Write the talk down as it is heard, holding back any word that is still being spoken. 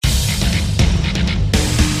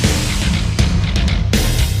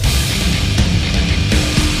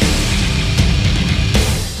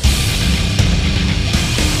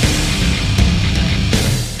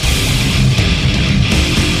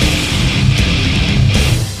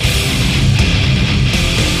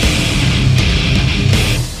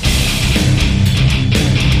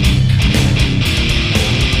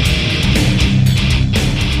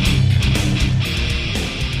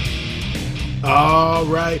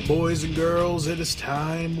right, boys and girls, it is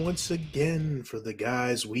time once again for the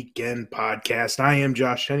Guys Weekend Podcast. I am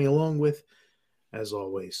Josh Henney, along with, as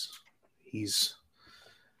always, he's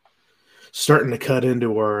starting to cut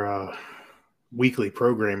into our weekly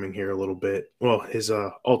programming here a little bit. Well, his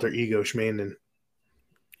alter ego, Schmanden,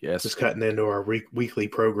 is cutting into our weekly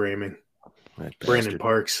programming. Brandon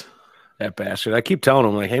Parks. That bastard. I keep telling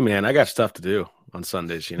him, like, hey, man, I got stuff to do on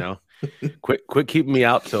Sundays, you know? Quit keeping me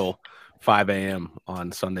out till 5 a.m.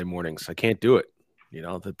 on Sunday mornings. I can't do it. You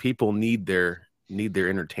know, the people need their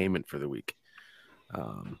entertainment for the week,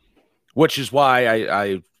 which is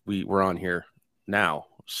why we're on here now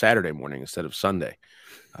Saturday morning instead of Sunday.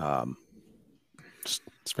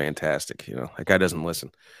 It's fantastic. You know, that guy doesn't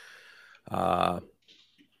listen.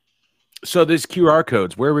 So these QR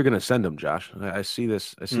codes, where are we going to send them, Josh? I see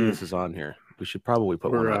this. This is on here. We should probably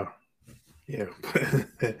put one up. Yeah.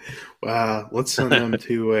 Let's send them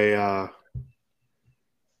to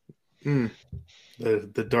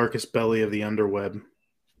the darkest belly of the underweb.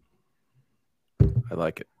 I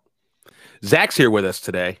like it. Zach's here with us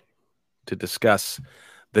today to discuss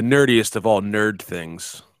the nerdiest of all nerd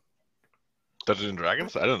things. Dungeons and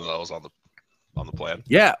Dragons? I didn't know that was on the plan.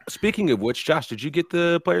 Yeah. Speaking of which, Josh, did you get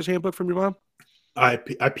the player's handbook from your mom? I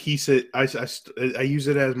piece it. I use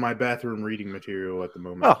it as my bathroom reading material at the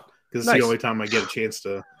moment. Oh, because nice. It's the only time I get a chance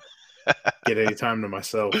to get any time to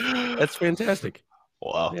myself. That's fantastic.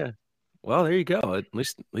 Wow. Yeah. Well, there you go. At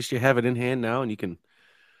least you have it in hand now, and you can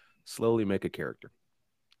slowly make a character.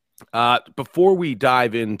 Before we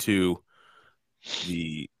dive into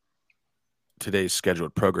today's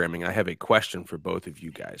scheduled programming, I have a question for both of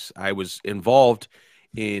you guys. I was involved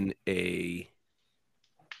in a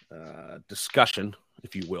discussion,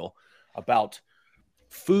 if you will, about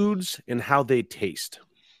foods and how they taste.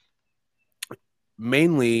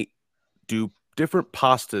 Mainly, do different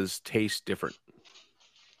pastas taste different?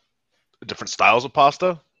 Different styles of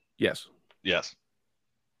pasta? Yes. Yes.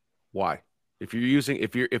 Why? If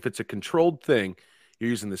it's a controlled thing,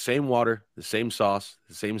 you're using the same water, the same sauce,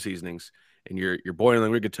 the same seasonings, and you're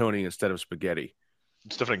boiling rigatoni instead of spaghetti.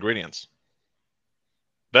 It's different ingredients.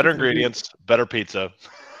 Better ingredients, better pizza.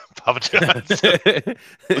 Papa John's.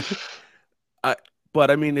 But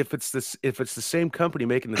I mean, if it's the same company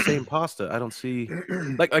making the same pasta, I don't see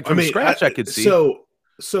like from scratch. I could see. So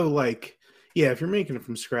like, yeah, if you're making it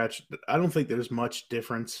from scratch, I don't think there's much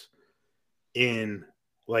difference in,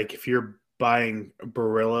 like, if you're buying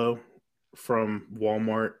Barilla from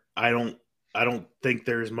Walmart. I don't think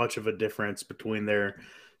there's much of a difference between their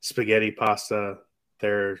spaghetti pasta,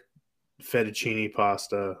 their fettuccine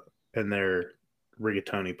pasta, and their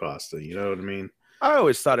rigatoni pasta. You know what I mean? I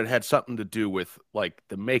always thought it had something to do with, like,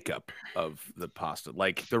 the makeup of the pasta,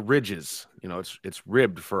 like the ridges. You know, it's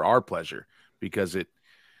ribbed for our pleasure because it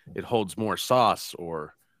holds more sauce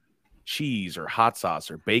or cheese or hot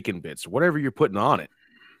sauce or bacon bits, whatever you're putting on it.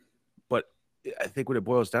 But I think when it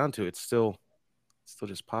boils down to it, it's still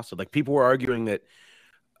just pasta. Like, people were arguing that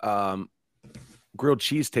grilled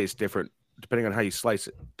cheese tastes different depending on how you slice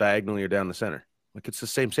it, diagonally or down the center. Like, it's the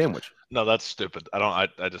same sandwich. No, that's stupid. I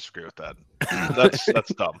disagree with that.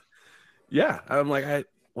 That's dumb. Yeah, I'm like,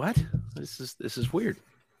 what? This is weird.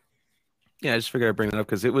 Yeah, I just figured I'd bring it up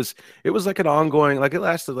because it was like an ongoing, like, it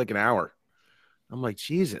lasted like an hour. I'm like,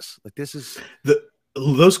 Jesus, like, this is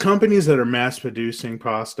those companies that are mass producing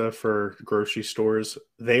pasta for grocery stores.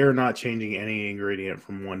 They are not changing any ingredient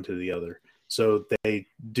from one to the other, so they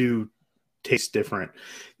do taste different.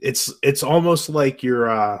 It's almost like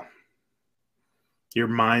your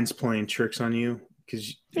mind's playing tricks on you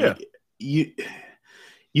because you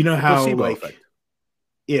know how, like, effect.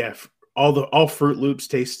 Yeah, all Fruit Loops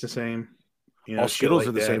taste the same. You know, all Skittles like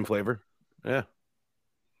are the same flavor. Yeah,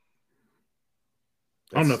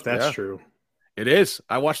 I don't know if that's true. It is.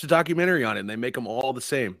 I watched a documentary on it, and they make them all the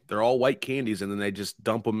same. They're all white candies, and then they just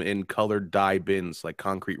dump them in colored dye bins, like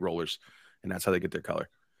concrete rollers, and that's how they get their color.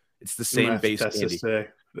 It's the same base candy.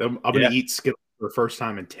 I'm going to eat Skittles for the first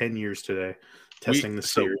time in 10 years today. Testing the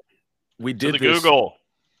theory. We did this. Google.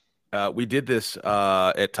 We did this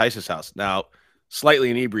at Tice's house. Now,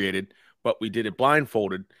 slightly inebriated, but we did it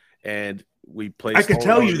blindfolded, and we placed. I could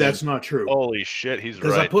tell you that's not true. Holy shit, he's right.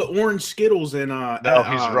 Because I put orange Skittles in. No,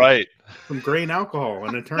 he's right. From grain alcohol,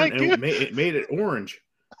 and it made it orange.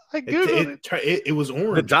 I googled it. It was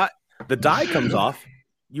orange. The dye comes off.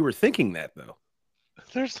 You were thinking that, though.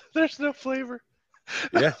 There's no flavor.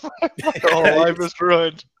 Yeah. Oh, life is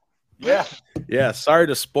ruined. Yeah. Yeah. Sorry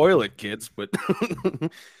to spoil it, kids, but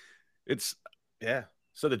it's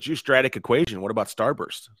So the Juice-Stradic equation. What about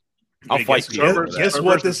Starburst? I'll fight you.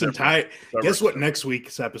 Guess what next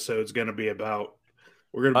week's episode is going to be about?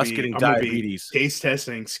 We're Us getting I'm gonna diabetes. be taste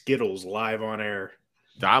testing Skittles live on air.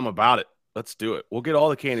 I'm about it. Let's do it. We'll get all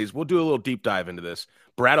the candies. We'll do a little deep dive into this.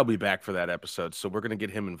 Brad will be back for that episode, so we're gonna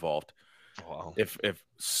get him involved. Wow. If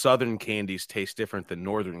Southern candies taste different than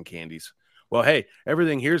Northern candies, well, hey,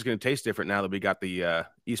 everything here is gonna taste different now that we got the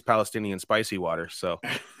East Palestinian spicy water. So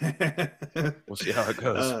we'll see how it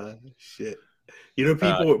goes. Shit. You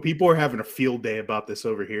know, people are having a field day about this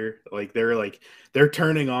over here. They're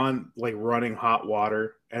turning on running hot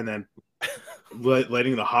water and then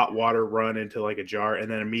letting the hot water run into a jar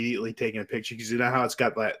and then immediately taking a picture because you know how it's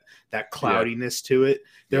got that cloudiness to it.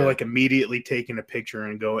 They're immediately taking a picture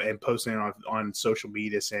and posting it on social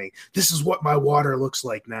media saying, "This is what my water looks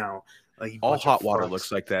like now." All hot water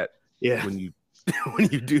looks like that. Yeah, when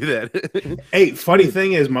you do that. Hey, funny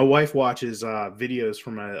thing is, my wife watches videos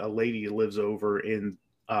from a lady who lives over in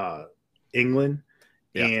England,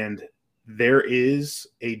 and there is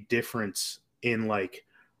a difference in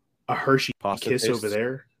a Hershey Pasta Kiss tastes? over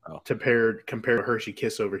there compared to Hershey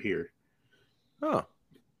Kiss over here. Oh,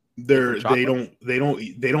 they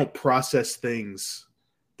don't process things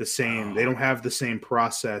the same. They don't have the same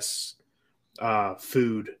process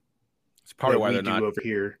food. It's probably why they're not over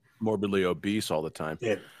here morbidly obese all the time.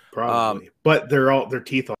 Yeah, probably. But their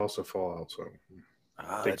teeth also fall out. So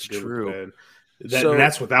that's true. And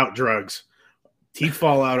that's without drugs. Teeth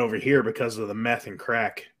fall out over here because of the meth and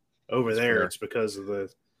crack. Over there, fair. it's because of the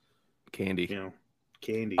candy.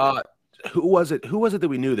 Candy. Who was it that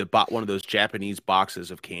we knew that bought one of those Japanese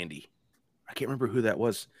boxes of candy? I can't remember who that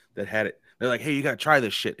was that had it. They're like, "Hey, you got to try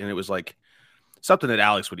this shit," and it was like something that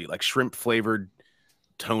Alex would eat, like shrimp flavored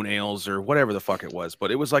toenails or whatever the fuck it was.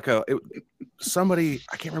 But it was like somebody,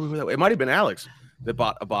 I can't remember who that was. It might have been Alex that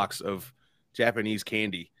bought a box of Japanese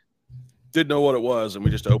candy. Didn't know what it was, and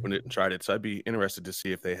we just opened it and tried it. So I'd be interested to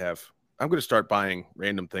see if they have. I'm going to start buying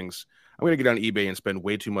random things. I'm going to get on eBay and spend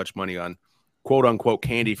way too much money on quote unquote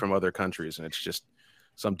candy from other countries, and it's just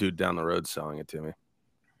some dude down the road selling it to me.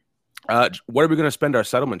 What are we going to spend our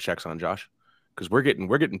settlement checks on, Josh? Because we're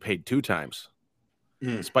getting paid 2 times.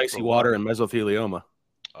 Spicy water and mesothelioma.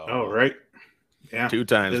 Oh, right. Yeah. 2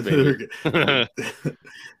 times, baby.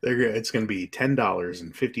 It's going to be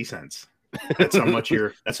 $10.50. That's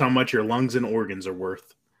how much your lungs and organs are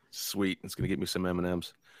worth. Sweet. It's going to get me some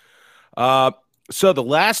M&Ms. So The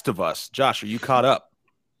Last of Us, Josh, are you caught up?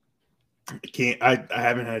 I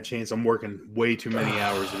haven't had a chance. I'm working way too many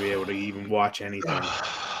hours to be able to even watch anything.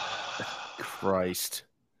 Christ.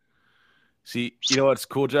 See, you know what's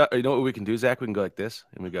cool, Josh? You know what we can do, Zach? We can go like this,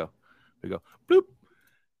 and we go, bloop.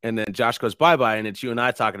 And then Josh goes bye-bye, and it's you and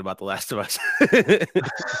I talking about The Last of Us. Then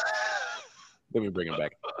we bring him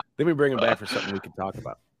back. Then we bring him back for something we can talk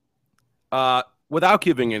about. Without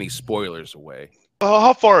giving any spoilers away.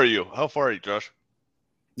 How far are you, Josh?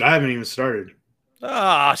 I haven't even started.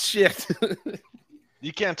 Ah, shit.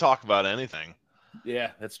 You can't talk about anything.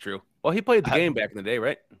 Yeah, that's true. Well, he played the game back in the day,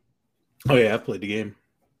 right? Oh, yeah, I played the game.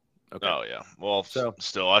 Okay. Oh, yeah. Well,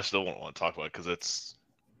 I still won't want to talk about it because it's...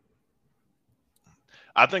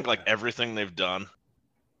 I think, everything they've done...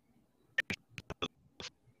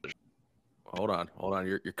 Hold on.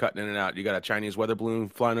 You're cutting in and out. You got a Chinese weather balloon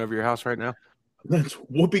flying over your house right now? That's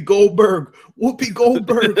Whoopi Goldberg. Whoopi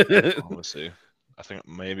Goldberg. Let's see. I think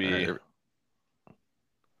maybe...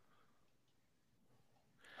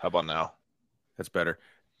 How about now? That's better.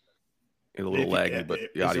 It's a little laggy, but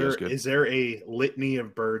the audio is good. Is there a litany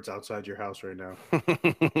of birds outside your house right now?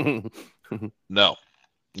 No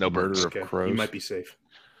birds. Of crows. You might be safe.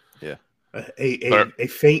 Yeah. A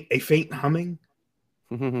faint humming.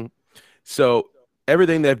 So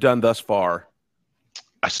everything they've done thus far.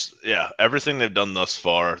 Everything they've done thus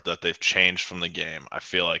far that they've changed from the game, I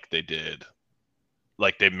feel like they did.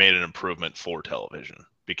 They made an improvement for television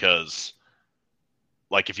because.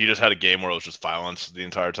 If you just had a game where it was just violence the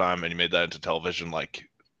entire time and you made that into television,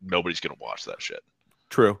 nobody's going to watch that shit.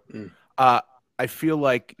 True. I feel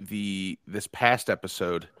like this past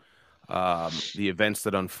episode, the events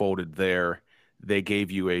that unfolded there, they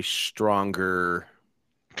gave you a stronger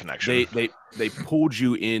connection. They pulled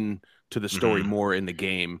you in to the story more in the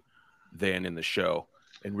game than in the show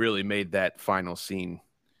and really made that final scene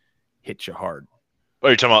hit you hard. Oh,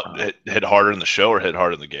 you're talking about hit harder in the show or hit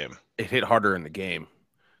harder in the game? It hit harder in the game.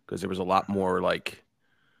 Because there was a lot more I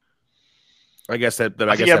guess that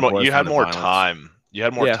you had more time. You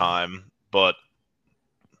had more time, but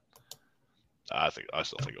I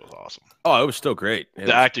still think it was awesome. Oh, it was still great.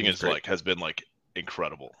 The acting has been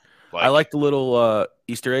incredible. I like the little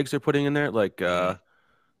Easter eggs they're putting in there. I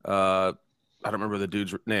don't remember the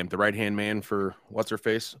dude's name. The right hand man for what's her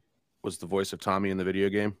face was the voice of Tommy in the video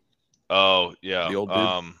game. Oh yeah. The old dude?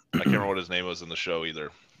 I can't remember what his name was in the show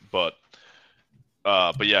either, but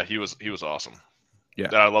yeah, he was awesome. Yeah,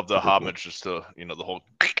 And I love the super cool. homage just to the whole.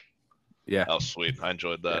 Yeah, That was sweet. I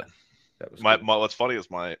enjoyed that. Yeah, that was my good. what's funny is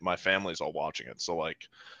my family's all watching it. So like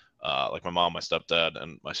my mom, my stepdad,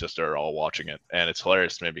 and my sister are all watching it, and it's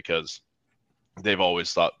hilarious to me because they've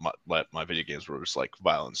always thought my video games were just like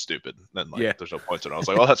violent and stupid. And like, Yeah. there's no point to it. I was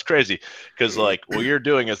like, oh, that's crazy, because like what you're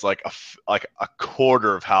doing is like a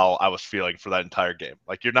quarter of how I was feeling for that entire game.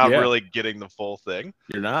 Like you're not Yeah. really getting the full thing.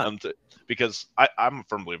 You're not. Because I'm a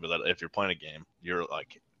firm believer that if you're playing a game, you're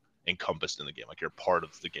like encompassed in the game, like you're part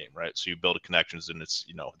of the game, right? So you build connections, and it's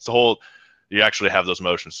it's the whole. You actually have those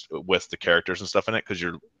emotions with the characters and stuff in it because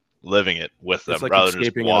you're living it with them like rather than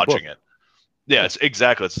just escaping in a watching book. it. Yeah, it's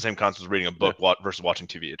exactly. It's the same concept as reading a book versus watching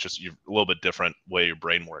TV. It's just a little bit different way your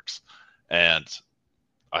brain works, and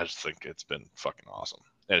I just think it's been fucking awesome.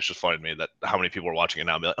 And it's just funny to me that how many people are watching it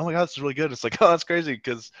now and be like, "Oh my god, this is really good." It's like, "Oh, that's crazy,"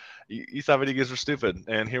 because you thought video games were stupid,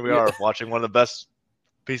 and here we are watching one of the best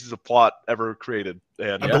pieces of plot ever created.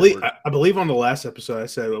 And I believe on the last episode I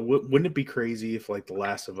said, wouldn't it be crazy if like The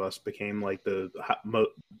Last of Us became like the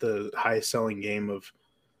highest selling game of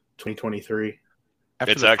 2023?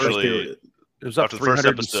 It's actually. It was up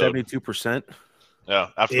 372%. Yeah,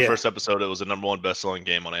 after the first episode, it was the #1 best-selling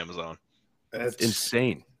game on Amazon. That's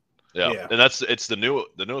insane. Yeah. And it's the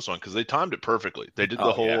newest one because they timed it perfectly. They did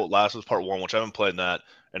the whole Last of Us Part 1, which I haven't played that,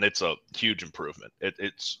 and it's a huge improvement.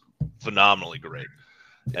 It's phenomenally great.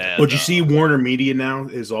 And would you see Warner Media now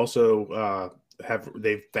is also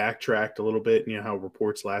they've backtracked a little bit? You know how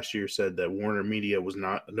reports last year said that Warner Media was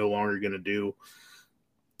no longer going to do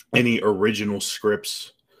any original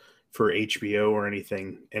scripts for HBO or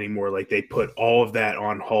anything anymore. Like they put all of that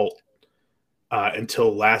on halt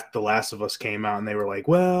until The Last of Us came out, and they were like,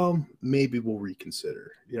 "Well, maybe we'll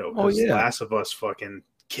reconsider." The Last of Us fucking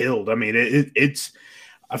killed. I mean, it's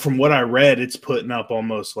from what I read, it's putting up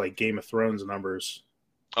almost like Game of Thrones numbers.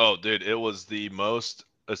 Oh, dude, it's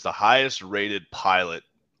the highest rated pilot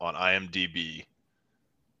on IMDb,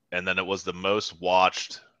 and then it was the most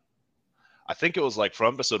watched. I think it was like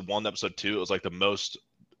from episode 1 to episode 2, it was like the most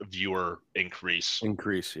viewer increase,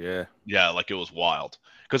 yeah, like it was wild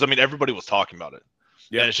because I mean everybody was talking about it.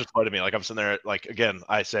 And it's just funny to me, like I'm sitting there, like again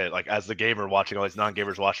I say it, like as the gamer watching all these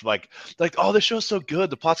non-gamers watch, like oh, this show's so good,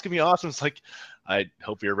 the plot's gonna be awesome. It's like I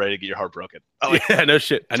hope you're ready to get your heart broken. Like, yeah, no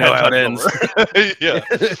shit, I know how it ends. Yeah.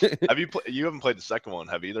 You haven't played the second one,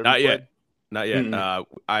 have either? Not yet. Mm-hmm.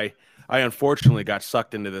 I unfortunately got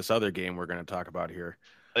sucked into this other game we're going to talk about here.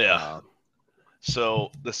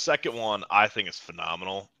 So the second one I think is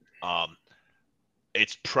phenomenal.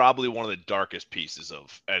 It's probably one of the darkest pieces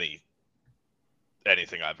of anything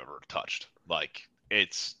I've ever touched. Like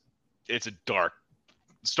it's a dark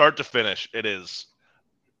start to finish. It is.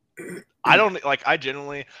 I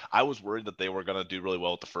was worried that they were going to do really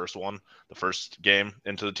well with the first game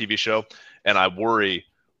into the TV show. And I worry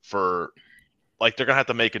for like, they're going to have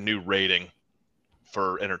to make a new rating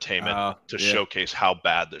for entertainment to showcase how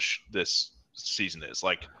bad this season is.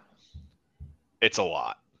 Like, it's a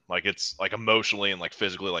lot. Like, it's like emotionally and like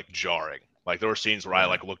physically like jarring. Like there were scenes where I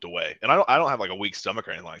like looked away, and I don't have like a weak stomach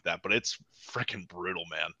or anything like that, but it's freaking brutal,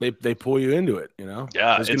 man. They pull you into it, you know.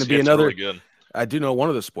 Yeah, there's going to be another. Really good. I do know one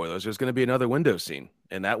of the spoilers. There's going to be another window scene,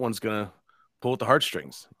 and that one's going to pull at the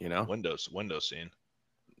heartstrings, you know. Window scene.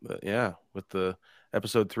 But yeah, with the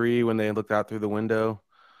episode 3 when they looked out through the window,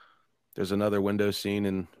 there's another window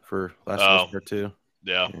scene for Last of Us Part 2.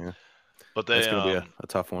 Yeah, but that's going to be a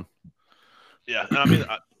tough one. Yeah, and I mean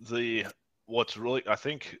what's really I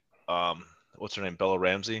think. What's her name? Bella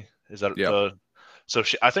Ramsey. Is that so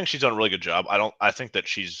I think she's done a really good job. I think that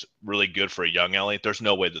she's really good for a young Ellie. There's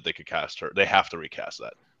no way that they could cast her. They have to recast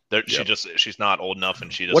that. She's not old enough,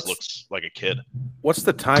 and she just looks like a kid. What's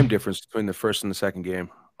the time difference between the first and the second game?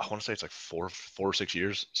 I want to say it's like 4 or 6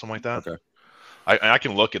 years, something like that. Okay. I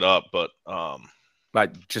can look it up, but I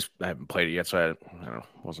haven't played it yet, so I don't know,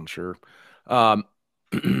 wasn't sure. 5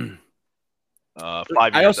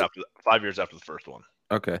 years after the first one.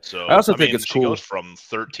 Okay. So I also think it's she cool. goes from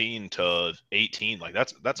 13 to 18. Like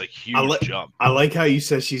that's a huge jump. I like how you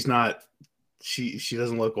said she's not. She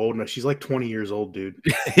doesn't look old enough. She's like 20 years old, dude.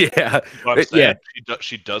 Yeah.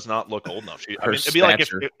 She does not look old enough. It'd be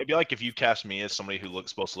like if you cast me as somebody who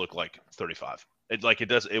supposed to look like 35. It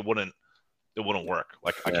wouldn't work.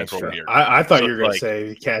 Like I can't grow a beard. I thought you were gonna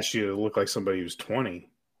say cast you to look like somebody who's 20.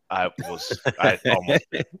 I almost.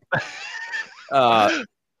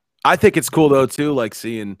 I think it's cool though too, like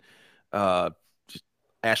seeing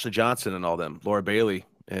Ashley Johnson and all them, Laura Bailey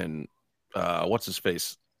and what's his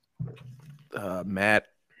face, Matt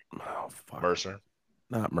Mercer.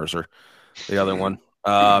 not Mercer, the other one.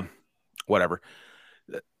 Whatever.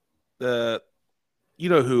 The you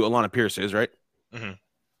know who Alana Pierce is, right? Mm-hmm.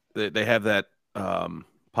 They have that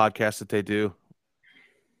podcast that they do.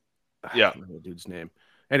 Yeah. I don't know the dude's name.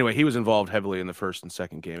 Anyway, he was involved heavily in the first and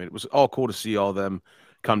second game. It was all cool to see all of them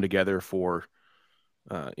come together for,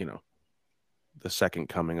 the second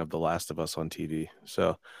coming of The Last of Us on TV.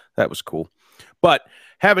 So that was cool. But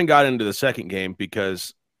haven't got into the second game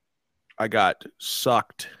because I got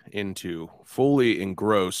sucked into, fully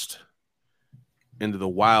engrossed into the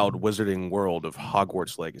wild wizarding world of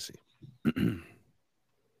Hogwarts Legacy.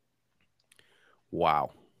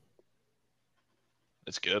 Wow.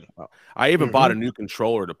 It's good. I even bought a new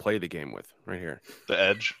controller to play the game with right here. The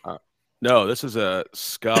Edge? No, this is a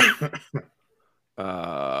Scuff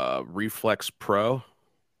Reflex Pro.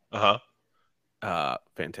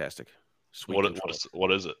 Fantastic. Sweet.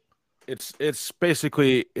 What is it? It's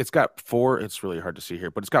basically, it's got 4, it's really hard to see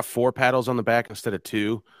here, but it's got 4 paddles on the back instead of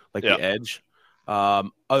 2, like the Edge.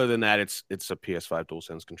 Other than that, it's a PS5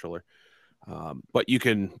 DualSense controller. But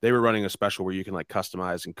they were running a special where you can like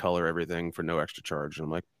customize and color everything for no extra charge. And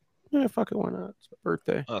I'm like, yeah, fuck it, why not? It's my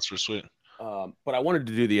birthday. Oh, that's really sweet. But I wanted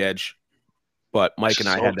to do the Edge, but Mike and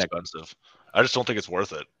I had expensive. I just don't think it's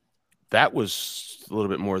worth it. That was a little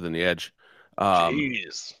bit more than the Edge.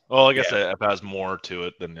 Jeez. Well, I guess it has more to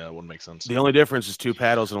it than it would make sense. The only difference is 2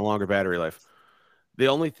 paddles and a longer battery life. The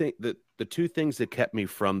only thing the 2 things that kept me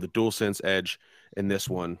from the DualSense Edge in this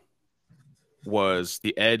one was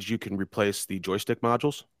the Edge. You can replace the joystick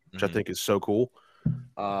modules, which I think is so cool.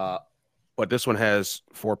 But this one has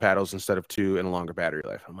 4 paddles instead of 2 and a longer battery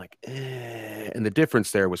life. I'm like, and the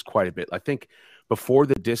difference there was quite a bit. I think before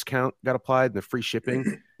the discount got applied and the free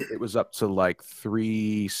shipping, it was up to like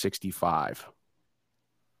 $365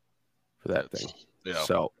 for that thing. Yeah.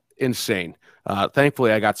 So insane.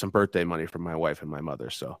 Thankfully, I got some birthday money from my wife and my mother,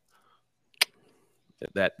 so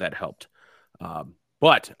that helped.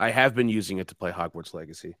 But I have been using it to play Hogwarts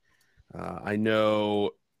Legacy. I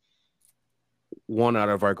know one out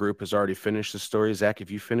of our group has already finished the story. Zach,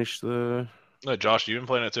 have you finished the... Josh, you been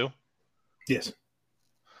playing it too? Yes.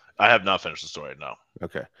 I have not finished the story, no.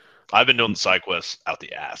 Okay. I've been doing the side quests out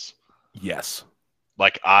the ass. Yes.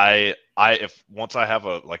 Like, once I have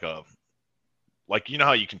like, you know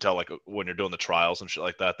how you can tell, like, when you're doing the trials and shit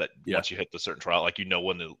like that once you hit the certain trial, like, you know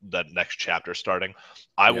when that next chapter is starting.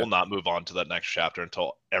 I will not move on to that next chapter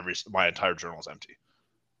until my entire journal is empty.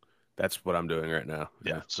 That's what I'm doing right now.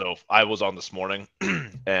 Yeah. So I was on this morning,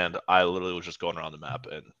 and I literally was just going around the map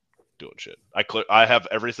and doing shit. I have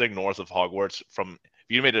everything north of Hogwarts. If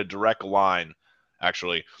you made a direct line,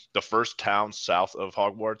 actually, the first town south of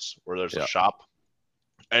Hogwarts where there's a shop,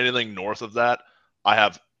 anything north of that, I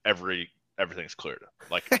have everything's cleared.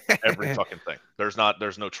 Like every fucking thing. There's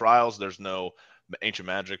no trials. There's no ancient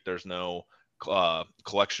magic. There's no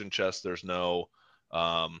collection chests. There's no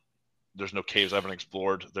caves I haven't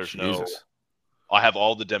explored. I have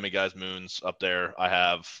all the demiguise moons up there.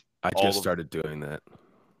 I just started doing that.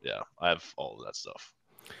 Yeah, I have all of that stuff.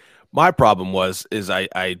 My problem is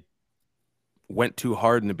I went too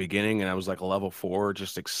hard in the beginning, and I was like a level 4,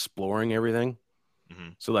 just exploring everything.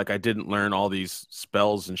 Mm-hmm. So like I didn't learn all these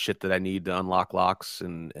spells and shit that I need to unlock locks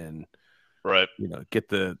and right, get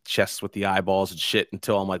the chests with the eyeballs and shit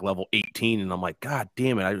until I'm like level 18, and I'm like, God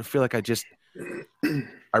damn it! I feel like I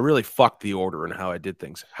really fucked the order and how I did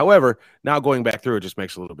things. However, now going back through it just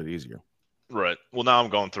makes it a little bit easier. Right. Well, now I'm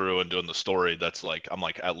going through and doing the story. That's like I'm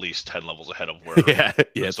like at least 10 levels ahead of where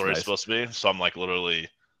the story is supposed to be. So I'm like literally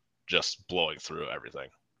just blowing through everything.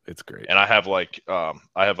 It's great. And I have like I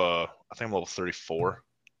think I'm level 34.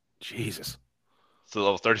 Jesus. So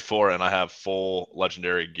level 34, and I have full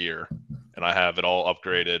legendary gear, and I have it all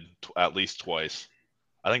upgraded at least twice.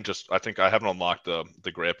 I think I haven't unlocked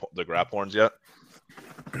the grab horns yet.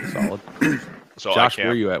 Solid. So Josh, where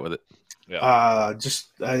are you at with it? Yeah.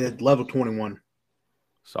 I had level 21.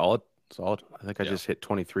 Solid. I think I just hit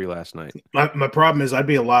 23 last night. My problem is I'd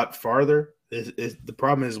be a lot farther. The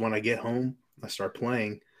problem is when I get home, I start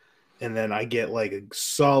playing, and then I get like a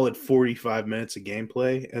solid 45 minutes of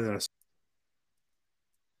gameplay, and then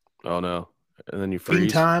oh no, and then you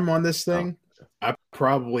freeze. Time on this thing. Oh. I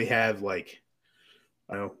probably have like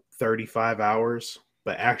 35 hours,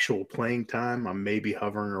 but actual playing time, I'm maybe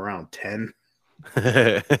hovering around 10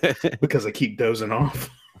 because I keep dozing off.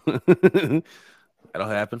 That'll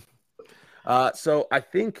happen. So I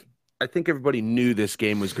think everybody knew this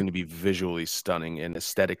game was going to be visually stunning and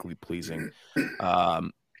aesthetically pleasing.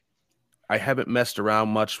 I haven't messed around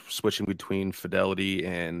much switching between fidelity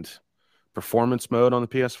and performance mode on the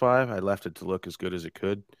PS5. I left it to look as good as it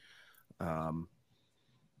could.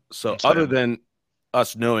 So other than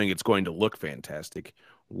us knowing it's going to look fantastic,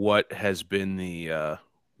 what has been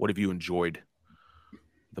what have you enjoyed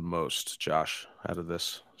the most, Josh, out of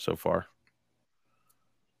this so far?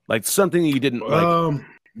 Like something you didn't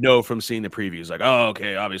know from seeing the previews. Like, oh,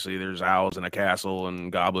 okay, obviously there's owls in a castle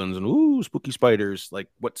and goblins and ooh, spooky spiders. Like,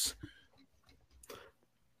 what's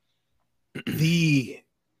the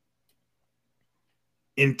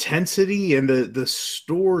intensity and the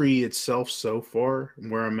story itself so far,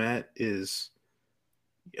 where I'm at, is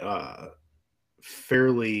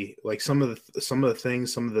fairly like some of the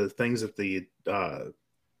things that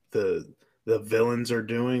the villains are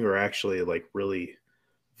doing are actually like really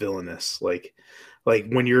villainous. Like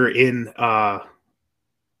when you're in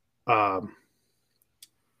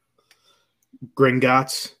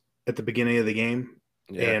Gringotts at the beginning of the game,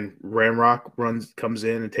 and Ramrock comes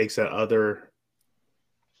in and takes that other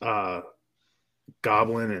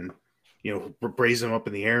goblin and raises him up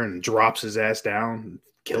in the air and drops his ass down and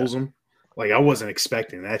kills him. Like, I wasn't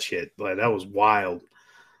expecting that shit. Like, that was wild.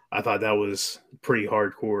 I thought that was pretty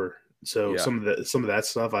hardcore. So some of that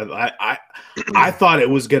stuff, I thought it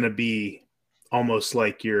was gonna be almost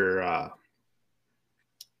like your.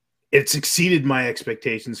 It's exceeded my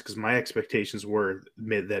expectations, because my expectations were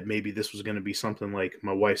that maybe this was going to be something like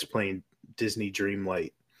my wife's playing Disney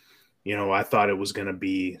Dreamlight. I thought it was going to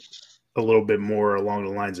be a little bit more along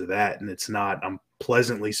the lines of that, and it's not. I'm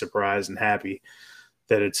pleasantly surprised and happy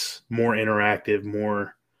that it's more interactive,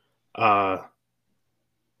 more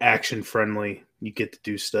action friendly. You get to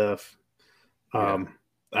do stuff. I'm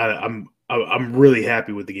really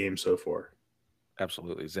happy with the game so far.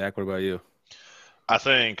 Absolutely. Zach, what about you? I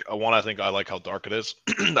think I like how dark it is.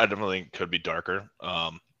 I definitely think it could be darker.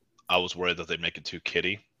 I was worried that they'd make it too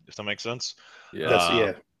kiddie, if that makes sense.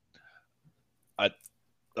 Yeah. I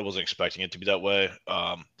wasn't expecting it to be that way.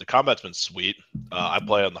 The combat's been sweet. I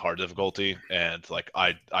play on the hard difficulty, and like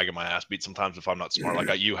I get my ass beat sometimes if I'm not smart.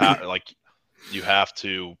 Like you have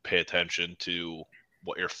to pay attention to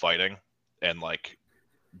what you're fighting, and like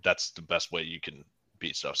that's the best way you can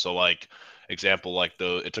beat stuff. So like example, like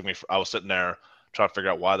I was sitting there trying to figure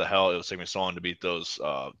out why the hell it was taking me so long to beat those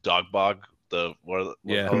dog bog. The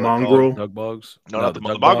mongrel dog bogs. No, the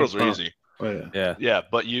mongrels are easy. Oh, yeah.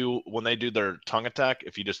 But when they do their tongue attack,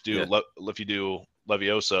 if you just do if you do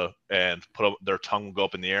Leviosa and their tongue will go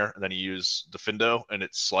up in the air, and then you use the Findo and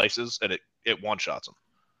it slices and it one shots them.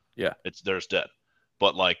 Yeah, there's dead.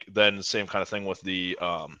 But like then the same kind of thing with the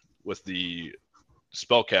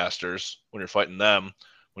spellcasters when you're fighting them.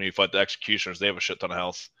 When you fight the executioners, they have a shit ton of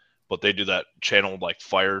health, but they do that channeled like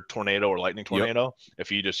fire tornado or lightning tornado. Yep. If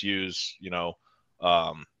you just use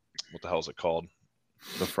what the hell is it called?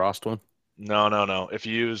 The frost one. No. If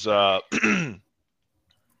you use what the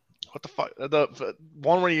fuck, the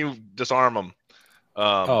one where you disarm them.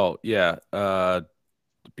 It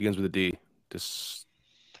begins with a D.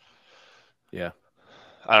 Yeah.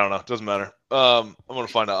 I don't know. It doesn't matter. I'm gonna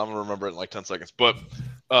find out. I'm gonna remember it in like 10 seconds. But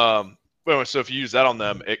anyway, so if you use that on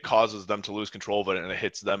them, it causes them to lose control of it, and it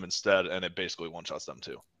hits them instead, and it basically one shots them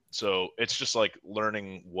too. So it's just like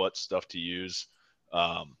learning what stuff to use,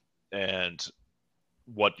 and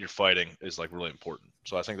what you're fighting is like really important.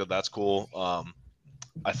 So I think that's cool.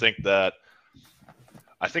 I think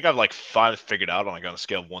I've like figured out on a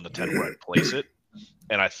scale of 1 to 10 where I place it.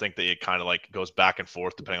 And I think that it kind of like goes back and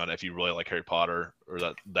forth depending on if you really like Harry Potter or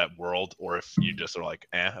that world, or if you just are like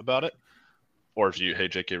about it, or if you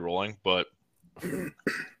hate J.K. Rowling. But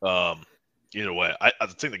either way, I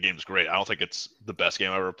think the game is great. I don't think it's the best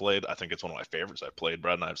game I've ever played. I think it's one of my favorites I've played.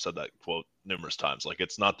 Brad and I have said that quote numerous times. Like,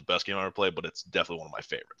 it's not the best game I've ever played, but it's definitely one of my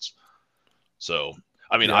favorites. So,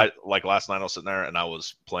 I mean, I like last night I was sitting there and I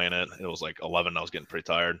was playing it. It was like 11. And I was getting pretty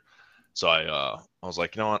tired. So I was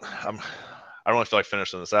like, you know what? I don't really feel like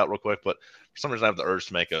finishing this out real quick, but for some reason I have the urge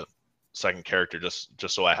to make a second character just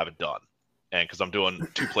so I have it done. And because I'm doing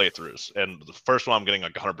 2 playthroughs, and the first one I'm getting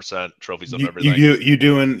like 100% trophies of everything. You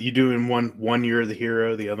doing one you're the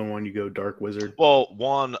hero, the other one you go Dark Wizard. Well,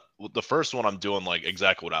 the first one I'm doing like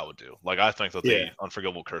exactly what I would do. Like I think that the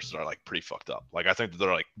unforgivable curses are like pretty fucked up. Like I think that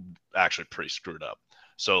they're like actually pretty screwed up.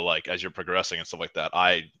 So like as you're progressing and stuff like that,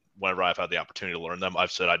 whenever I've had the opportunity to learn them,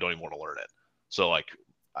 I've said I don't even want to learn it. So like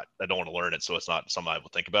I don't want to learn it, so it's not something I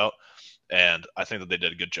would think about. And I think that they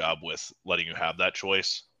did a good job with letting you have that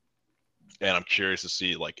choice. And I'm curious to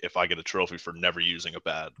see like if I get a trophy for never using a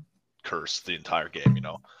bad curse the entire game.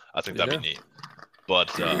 I think that'd be neat. But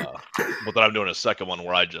then I'm doing a second one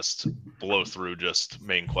where I just blow through just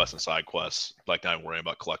main quests and side quests, like not worrying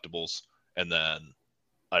about collectibles, and then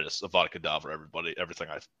I just Avada Kedavra everything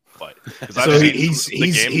I fight. So he's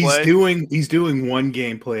doing one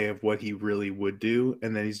gameplay of what he really would do,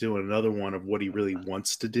 and then he's doing another one of what he really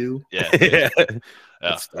wants to do. Yeah,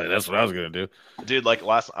 that's what I was gonna do, dude. Like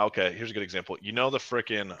here's a good example. You know the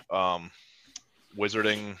freaking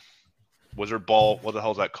wizard ball. What the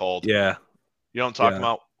hell is that called? Yeah, you know what I'm talking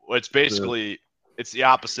about. It's basically it's the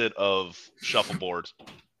opposite of shuffleboard.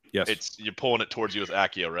 Yes, you're pulling it towards you with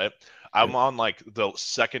Accio, right? I'm on like the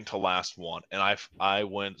second to last one, and I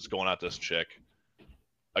was going at this chick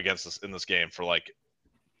against this in this game for like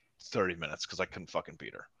 30 minutes because I couldn't fucking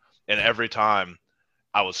beat her. And every time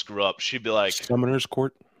I would screw up, she'd be like, Summoner's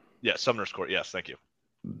Court? Yeah, Summoner's Court. Yes, thank you.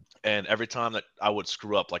 And every time that I would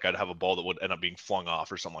screw up, like I'd have a ball that would end up being flung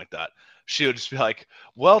off or something like that, she would just be like,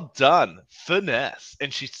 well done, finesse.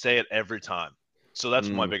 And she'd say it every time. So that's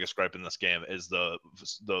my biggest gripe in this game is the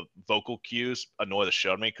vocal cues annoy the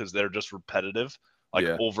shit out of me because they're just repetitive, like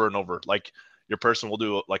over and over. Like your person will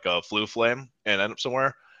do like a flu flame and end up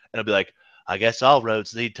somewhere, and it'll be like, I guess all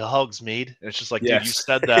roads lead to Hogsmeade. And it's just like, dude, you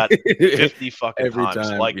said that 50 fucking every times.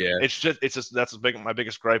 Time, like it's just that's my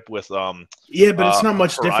biggest gripe with but it's not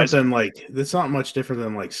much different than like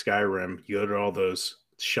Skyrim. You go to all those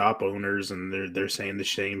shop owners and they're saying the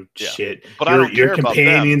same shit. But I don't care your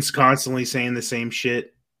companions constantly saying the same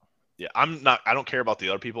shit. Yeah, I don't care about the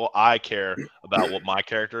other people. I care about what my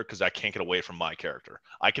character, because I can't get away from my character.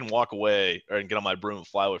 I can walk away and get on my broom and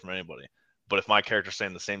fly away from anybody. But if my character's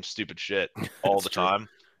saying the same stupid shit all the time,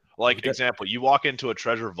 like example, you walk into a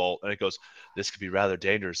treasure vault and it goes, this could be rather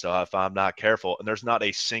dangerous if I'm not careful. And there's not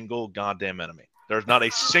a single goddamn enemy. There's not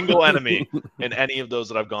a single enemy in any of those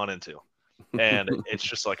that I've gone into. And it's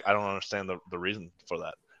just like, I don't understand the reason for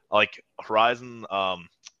that. Like Horizon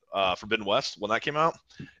Forbidden West, when that came out,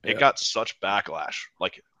 it got such backlash,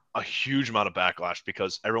 like a huge amount of backlash,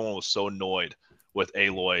 because everyone was so annoyed with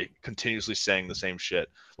Aloy continuously saying the same shit.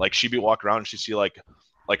 Like she'd be walking around and she'd see like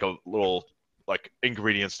a little like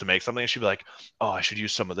ingredients to make something, and she'd be like, oh, I should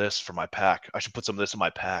use some of this for my pack. I should put some of this in my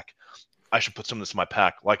pack. I should put some of this in my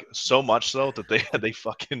pack. Like so much so that they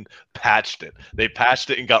fucking patched it. They patched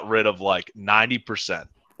it and got rid of like 90%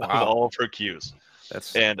 of all of her cues.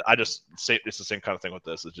 And I just say it's the same kind of thing with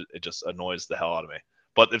this. It just annoys the hell out of me.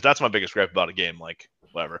 But if that's my biggest gripe about a game, like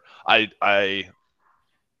whatever. I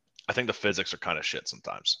think the physics are kind of shit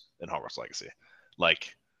sometimes in Hogwarts Legacy.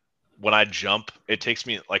 Like when I jump, it takes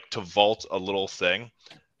me like to vault a little thing.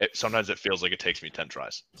 Sometimes it feels like it takes me 10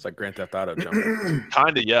 tries. It's like Grand Theft Auto jumping.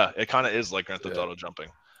 Kind of, yeah. It kind of is like Grand Theft Auto jumping.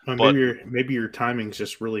 But maybe your timing's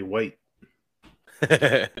just really white.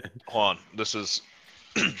 Hold on. This is...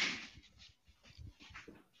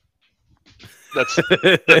 That's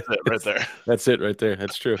it right there. That's it right there.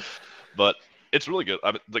 That's true. But it's really good.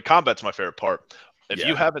 The combat's my favorite part. If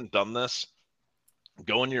you haven't done this,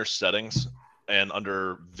 go in your settings and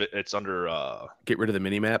it's under get rid of the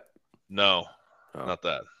mini map. No, not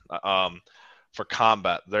that. For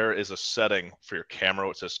combat, there is a setting for your camera.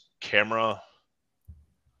 It says camera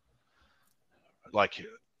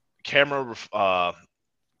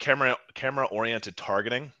oriented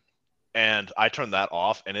targeting, and I turned that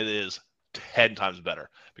off, and it is 10 times better,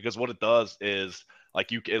 because what it does is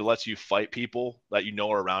like it lets you fight people that you know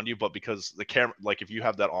are around you, but because the camera, like if you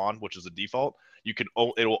have that on, which is the default, it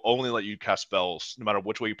will only let you cast spells no matter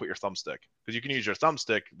which way you put your thumbstick, because you can use your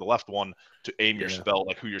thumbstick, the left one, to aim your spell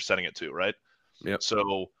like who you're setting it to, right? Yep.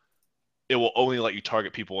 So it will only let you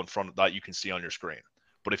target people in front that you can see on your screen.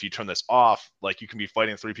 But if you turn this off, like you can be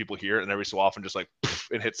fighting 3 people here, and every so often just like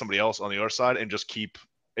and hit somebody else on the other side, and just keep.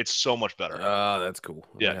 It's so much better. Oh, that's cool.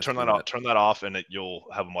 Yeah, turn that off. Turn that off, and you'll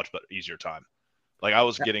have a much easier time. Like I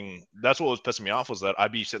was getting. That's what was pissing me off, was that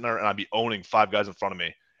I'd be sitting there and I'd be owning 5 guys in front of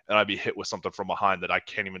me, and I'd be hit with something from behind that I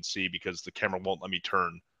can't even see because the camera won't let me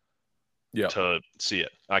turn. To see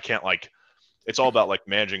it. And I can't It's all about like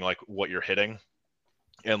managing like what you're hitting,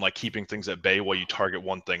 and like keeping things at bay while you target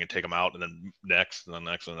one thing and take them out, and then next, and then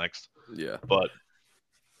next, and next. Yeah. But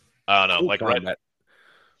I don't know. Cool like combat.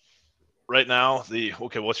 Right now,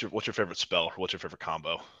 what's your favorite spell? Or what's your favorite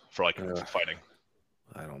combo for like fighting?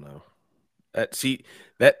 I don't know.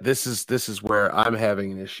 This is where I'm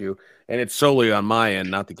having an issue, and it's solely on my end,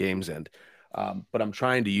 not the game's end. But I'm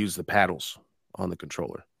trying to use the paddles on the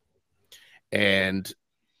controller, and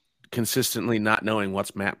consistently not knowing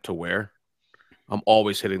what's mapped to where. I'm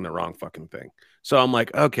always hitting the wrong fucking thing. So I'm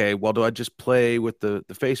like, okay, well, do I just play with the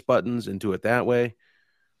face buttons and do it that way?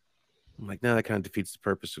 I'm like, no, that kind of defeats the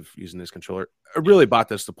purpose of using this controller. I really bought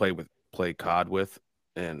this to play COD with,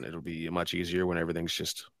 and it'll be much easier when everything's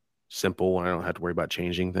just simple and I don't have to worry about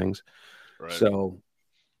changing things. Right. So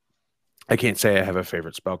I can't say I have a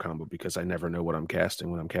favorite spell combo because I never know what I'm casting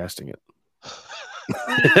when I'm casting it.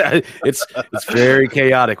 It's very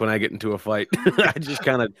chaotic when I get into a fight. I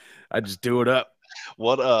just do it up.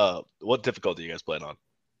 What difficulty you guys playing on?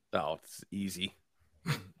 Oh, it's easy.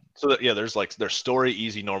 So there's story,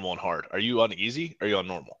 easy, normal, and hard. Are you on easy? Or are you on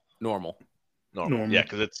normal? Normal. Yeah,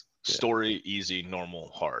 because it's story, easy,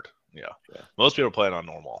 normal, hard. Yeah. Most people are playing on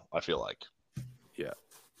normal, I feel like. Yeah.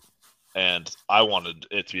 And I wanted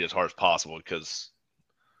it to be as hard as possible because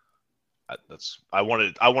I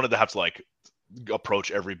wanted to have to like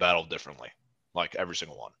approach every battle differently, like every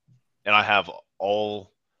single one. And I have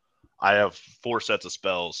 4 sets of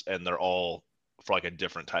spells, and they're all for like a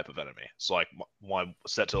different type of enemy. So like one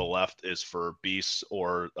set to the left is for beasts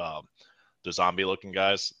or the zombie looking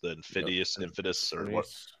guys, the Infidus or what?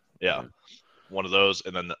 Yeah. One of those,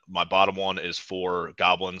 and then my bottom one is for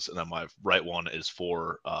goblins, and then my right one is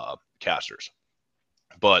for casters.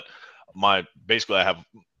 But basically I have,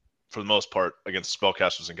 for the most part, against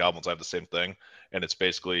spellcasters and goblins, I have the same thing, and it's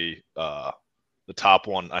basically the top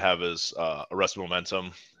one I have is Arrest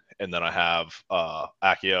Momentum, and then I have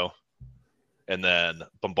Accio, and then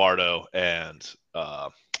Bombardo, and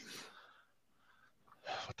what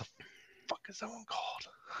the fuck is that one called?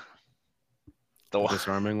 The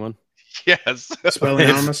disarming one. Yes.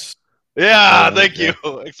 Expelliarmus. Yeah, thank you.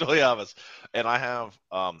 Expelliarmus. And I have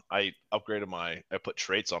I upgraded I put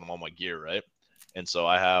traits on them on my gear, right? And so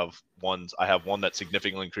I have one that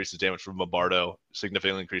significantly increases damage for Bombardo,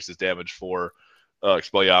 significantly increases damage for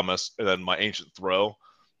Expelliarmus, and then my Ancient Throw.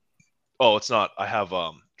 Oh, it's not. I have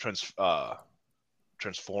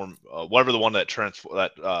transform whatever the one that turns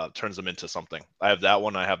them into something. I have that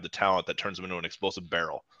one. I have the talent that turns them into an explosive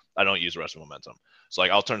barrel. I don't use Arrest Momentum. So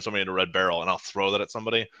like I'll turn somebody into a red barrel and I'll throw that at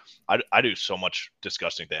somebody. I do so much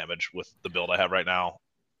disgusting damage with the build I have right now.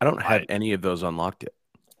 I don't have any of those unlocked yet.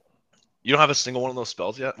 You don't have a single one of those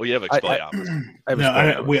spells yet? Well, you have Expelliarmus. I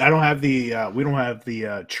don't have the we don't have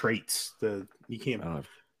the traits. You can't. I don't have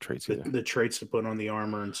traits either. The traits to put on the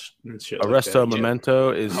armor and shit. Arresto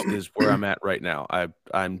Memento is where I'm at right now.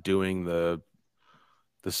 I'm doing the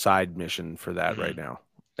side mission for that right now,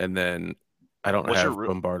 and then I don't have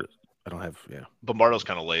Bombardo. I don't have Bombardo's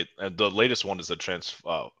kind of late, and the latest one is the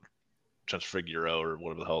Transfiguro or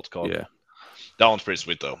whatever the hell it's called. Yeah, that one's pretty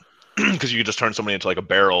sweet though, because you can just turn somebody into like a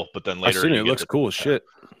barrel, but then later it looks cool as shit.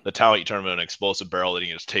 The talent you turn them into an explosive barrel, then you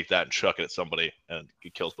can just take that and chuck it at somebody, and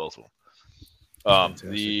it kills both of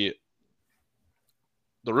them. The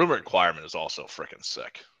rumor requirement is also freaking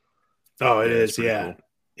sick. Oh, it is, cool.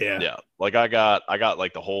 Yeah. Like I got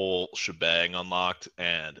like the whole shebang unlocked,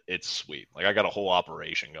 and it's sweet. Like I got a whole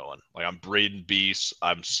operation going. Like I'm breeding beasts.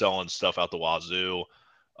 I'm selling stuff out the wazoo.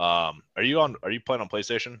 Are you playing on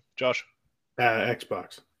PlayStation, Josh?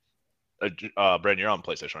 Xbox. Brandon, you're on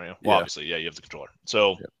PlayStation, aren't you? Well, obviously, you have the controller.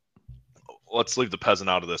 So let's leave the peasant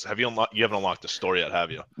out of this. You haven't unlocked the story yet, have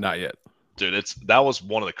you? Not yet. Dude, that was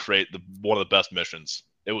one of the best missions.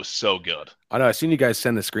 It was so good. I know. I seen you guys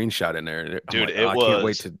send the screenshot in there. Dude, I can't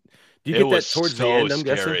wait to. Do you get that towards the end? I'm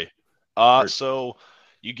guessing. So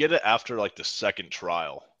you get it after like the second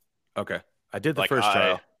trial. Okay, I did the first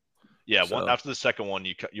trial. Yeah, after the second one,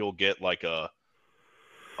 you'll get like a.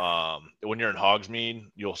 When you're in Hogsmeade,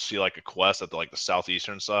 you'll see like a quest at the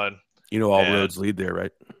southeastern side. You know, all roads lead there,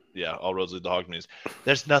 right? Yeah, all roads lead to Hogsmeade.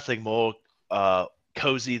 There's nothing more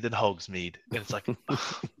cozy than Hogsmeade, and it's like.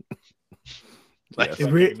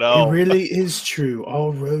 It really is true.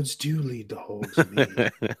 All roads do lead to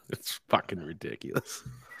Hogsmeade. It's fucking ridiculous.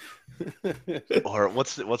 Or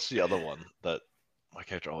what's the other one that my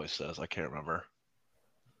character always says? I can't remember.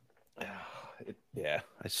 I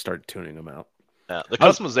started tuning them out. Yeah, the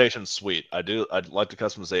customization's sweet. I like the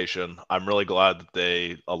customization. I'm really glad that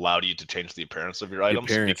they allowed you to change the appearance of your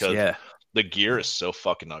items because the gear is so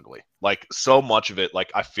fucking ugly. Like so much of it,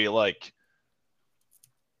 like I feel like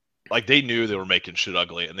they knew they were making shit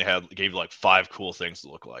ugly, and they gave you like 5 cool things to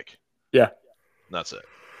look like. Yeah, and that's it.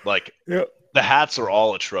 Like the hats are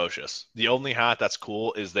all atrocious. The only hat that's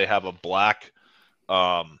cool is they have a black,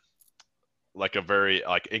 like a very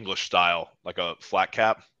English style, like a flat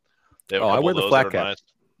cap. They have I wear the flat cap. Nice.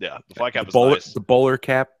 Yeah, the flat cap is nice. The bowler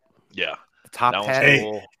cap. Yeah, the top hat.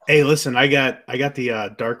 Cool. Hey, listen, I got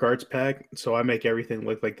the dark arts pack, so I make everything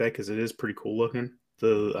look like that because it is pretty cool looking.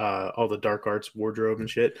 All the dark arts wardrobe and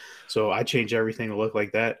shit. So I change everything to look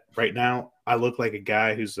like that. Right now, I look like a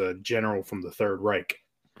guy who's a general from the Third Reich.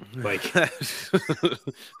 Like,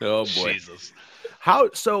 oh boy, Jesus! How?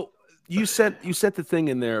 So you set the thing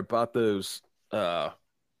in there about those the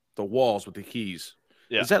walls with the keys.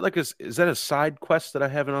 Yeah. Is that a side quest that I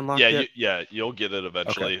haven't unlocked yet? You'll get it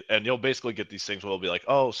eventually, and you'll basically get these things where it'll be like,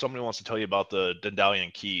 oh, somebody wants to tell you about the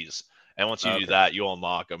Dandelion keys, and once you do that, you'll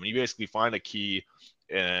unlock them. And you basically find a key,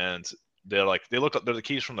 and they're the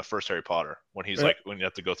keys from the first Harry Potter when he's when you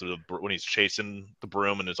have to go through when he's chasing the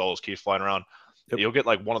broom and there's all those keys flying around. Yep. You'll get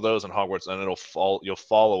like one of those in Hogwarts, and you'll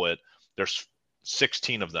follow it. There's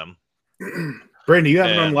 16 of them. Brandon, you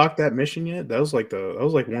haven't unlocked that mission yet? That was like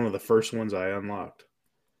one of the first ones I unlocked.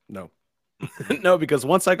 No. No, because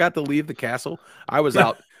once I got to leave the castle, I was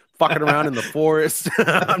out fucking around in the forest.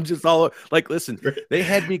 I'm just all like, listen, they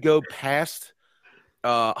had me go past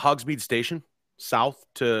Hogsmeade Station south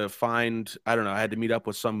to find, I don't know, I had to meet up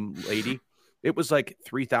with some lady. It was like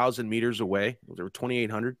 3,000 meters away. There were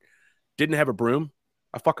 2,800. Didn't have a broom.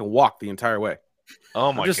 I fucking walked the entire way.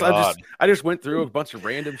 Oh my God. I just went through a bunch of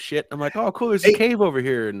random shit. I'm like, oh, cool. There's a cave over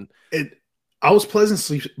here. And I was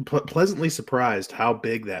pleasantly surprised how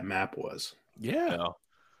big that map was. Yeah.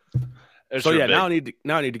 So yeah, now I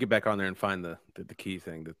need to get back on there and find the key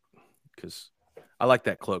thing because I like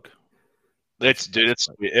that cloak.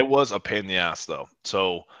 It was a pain in the ass though.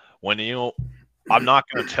 So I'm not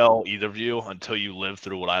going to tell either of you until you live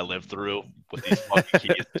through what I lived through with these fucking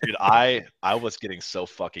keys. Dude, I was getting so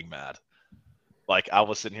fucking mad. Like I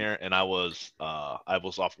was sitting here and I was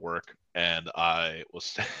off work and I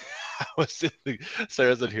was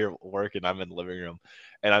Sarah's in here working. I'm in the living room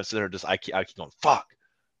and I'm sitting there I keep going fuck.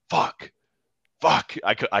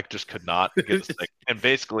 I just could not get this thing. And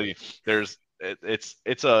basically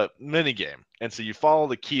it's a mini game. And so you follow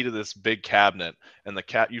the key to this big cabinet and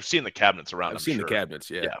you've seen the cabinets around. I've seen the cabinets.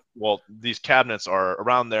 Yeah. Well, these cabinets are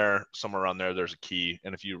around there, somewhere around there. There's a key.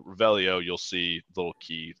 And if you Revelio, you'll see the little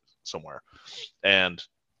key somewhere. And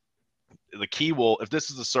the key if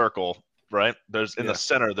this is a circle, right? There's in the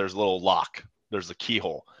center, there's a little lock. There's a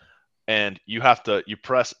keyhole. And you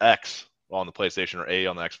press X on the PlayStation or A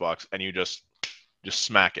on the Xbox and you just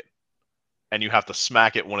smack it. And you have to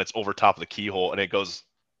smack it when it's over top of the keyhole and it goes.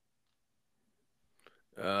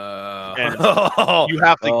 And you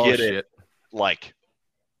have to get it like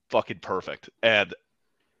fucking perfect. And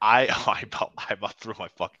I about threw my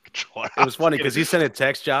fucking controller. It was funny because he sent a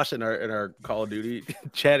text, Josh, in our Call of Duty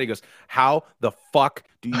chat. He goes, "How the fuck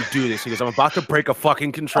do you do this?" He goes, "I'm about to break a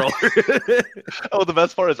fucking controller." Oh, the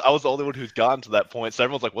best part is I was the only one who's gotten to that point. So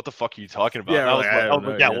everyone's like, "What the fuck are you talking about?" Yeah, I was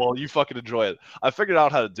like, well, you fucking enjoy it. I figured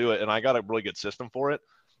out how to do it, and I got a really good system for it.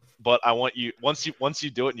 But I want you once you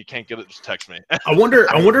do it and you can't get it, just text me. I wonder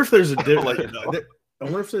if there's a difference. I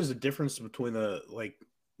wonder if there's a difference between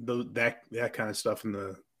that kind of stuff in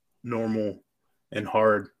the normal and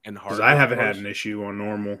hard. Because I haven't had an issue on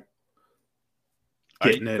normal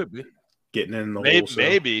getting in the hole.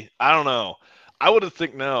 Maybe I don't know. I would have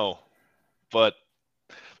think no, but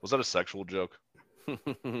was that a sexual joke?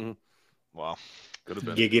 Wow, could have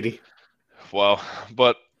been giggity. Well,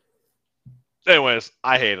 but anyways,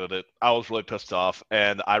 I hated it. I was really pissed off,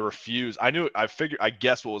 and I refused. I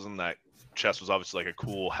guessed what was in that chest was obviously like a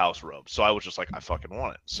cool house robe. So I was just like, I fucking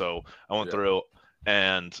want it. So I went through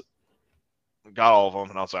and got all of them,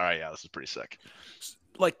 and I was like, all right, yeah, this is pretty sick.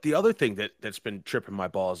 Like the other thing that's been tripping my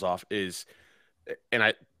balls off is,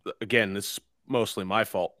 and this is mostly my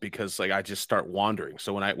fault because like I just start wandering.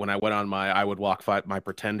 So when I went on my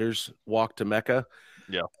Pretenders walk to Mecca,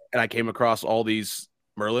 and I came across all these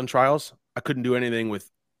Merlin trials, I couldn't do anything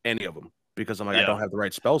with any of them because I'm like, I don't have the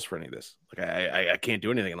right spells for any of this. Like I can't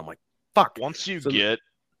do anything, and I'm like, fuck. Once you get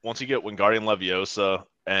Wingardium Leviosa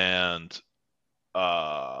and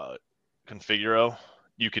Configuro,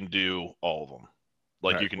 you can do all of them.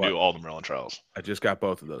 Like you can do all the Merlin trials. I just got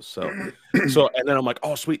both of those. So and then I'm like,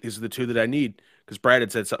 oh sweet, these are the two that I need because Brad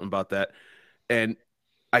had said something about that, and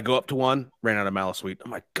I go up to one, ran out of Malasuite. I'm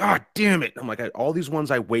like, God damn it! I'm like, all these ones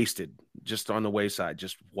I wasted just on the wayside,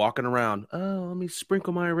 just walking around. Oh, let me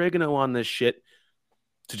sprinkle my oregano on this shit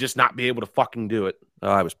to just not be able to fucking do it. Oh,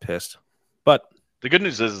 I was pissed. But the good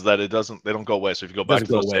news is that they don't go away. So if you go back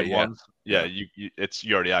to those same ones, you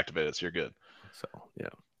already activated, so you're good. So yeah.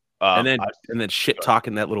 And then shit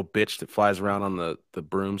talking that little bitch that flies around on the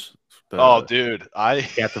brooms. Dude,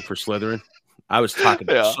 Captain for Slytherin. I was talking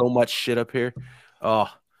so much shit up here. Oh,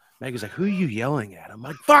 Maggie's like, who are you yelling at? I'm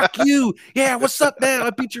like, fuck you. Yeah, what's up, man?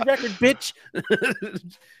 I beat your record, bitch.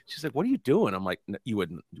 She's like, what are you doing? I'm like, no, you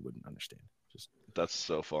wouldn't understand. That's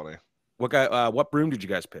so funny. What broom did you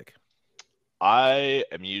guys pick? I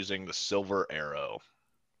am using the Silver Arrow.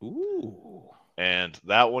 Ooh. And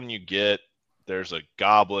that one there's a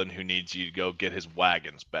goblin who needs you to go get his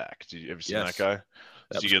wagons back. Have you seen that guy?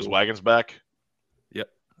 Did you get his wagons back? Yep.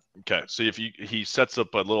 Okay. So he sets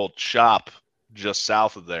up a little shop just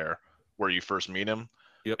south of there where you first meet him.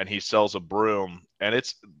 Yep. and he sells a broom, and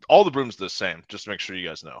it's all the brooms the same. Just to make sure you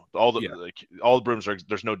guys know, all the brooms are.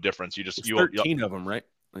 There's no difference. You just There's 13 of them, right?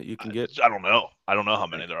 That you can get. I don't know. I don't know how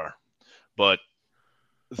many there are, but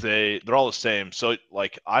they're all the same. So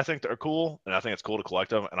like I think they're cool, and I think it's cool to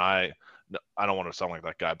collect them. And I don't want to sound like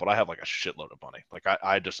that guy, but I have like a shitload of money. Like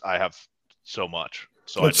I have so much.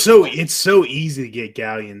 So it's so easy to get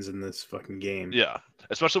galleons in this fucking game. Yeah,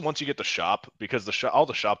 especially once you get the shop, because all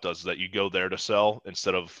the shop does is that you go there to sell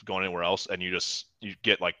instead of going anywhere else, and you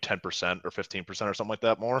get like 10% or 15% or something like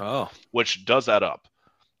that more, which does add up.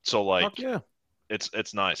 So like,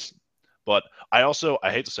 it's nice. But I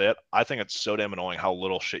hate to say it, I think it's so damn annoying how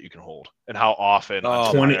little shit you can hold and how often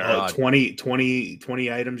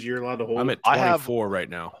 20 items you're allowed to hold. I'm at 24 right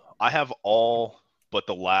now. I have all but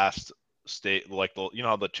the last state, like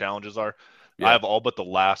how the challenges are. Yeah. I have all but the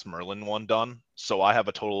last Merlin one done. So I have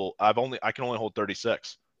a total. I can only hold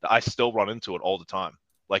 36. I still run into it all the time.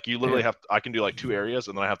 Like you literally I can do like 2 areas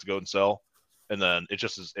and then I have to go and sell, and then it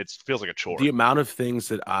feels like a chore. The amount of things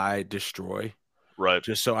that I destroy. Right.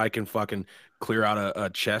 Just so I can fucking clear out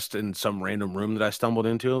a chest in some random room that I stumbled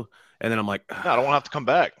into. And then I'm like, no, I don't want to have to come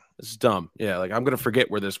back. This is dumb. Yeah. Like I'm going to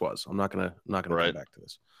forget where this was. I'm not going to come back to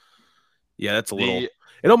this. Yeah. That's it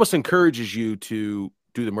almost encourages you to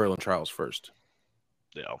do the Merlin trials first.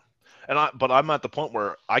 Yeah. But I'm at the point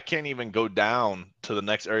where I can't even go down to the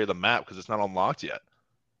next area of the map because it's not unlocked yet.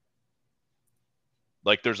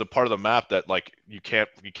 Like there's a part of the map that like you can't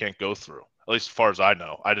go through. At least as far as I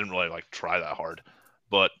know. I didn't really like try that hard,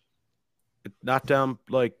 but not down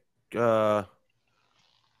like where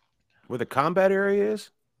the combat area is.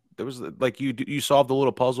 There was like you solved the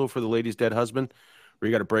little puzzle for the lady's dead husband, where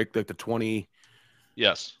you got to break like the 20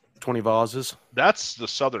 vases. That's the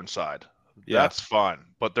southern side. Yeah, that's fine.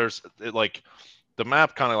 But there's like the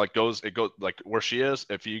map kind of like goes like where she is.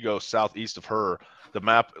 If you go southeast of her, the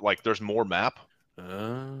map like there's more map.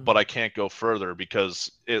 But I can't go further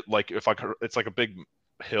because it's like a big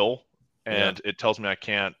hill, and it tells me I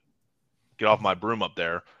can't get off my broom up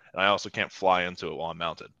there, and I also can't fly into it while I'm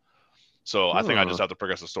mounted. So I think I just have to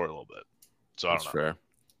progress the story a little bit. So I don't know. Fair.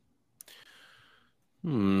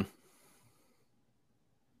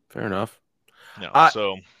 Fair enough.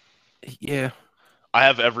 Yeah. I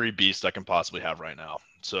have every beast I can possibly have right now.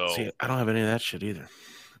 So I don't have any of that shit either.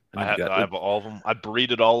 I have all of them. I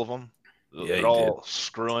breeded all of them. They're all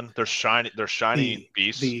screwing. They're shiny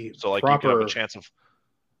beasts. So like you can have a chance of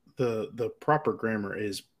the proper grammar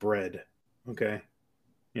is bred. Okay.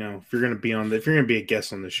 If you're gonna be a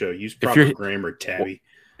guest on the show, use proper grammar, Tabby.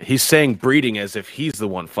 He's saying breeding as if he's the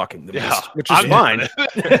one fucking the beast, which is fine.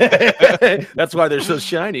 That's why they're so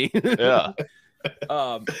shiny. Yeah.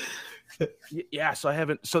 Yeah. So I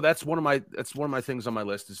haven't. So that's one of my things on my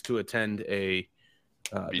list is to attend a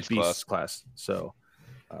beast class. So.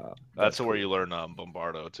 That's where you learn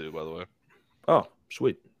Bombardo too, by the way. Oh,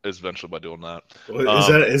 sweet! Is eventually by doing that.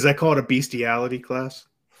 Is that called a bestiality class?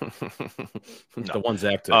 The one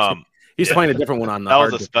Zach took. He's playing a different one on the. That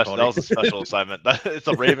was a special assignment. It's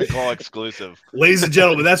a Ravenclaw exclusive. Ladies and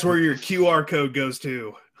gentlemen, that's where your QR code goes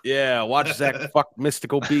to. Yeah, watch Zach fuck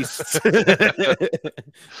mystical beasts.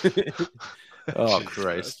 Oh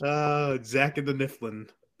Christ! Zach and the Niflin.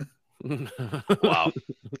 Wow,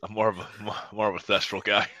 I'm more of a Thestral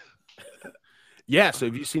guy. Yeah. So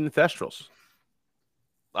have you seen the Thestrals?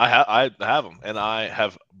 I have them, and I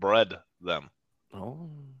have bred them. Oh,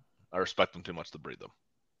 I respect them too much to breed them.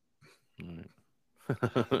 Right.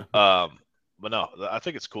 But no, I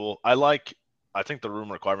think it's cool. I think the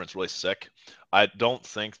room requirement's really sick. I don't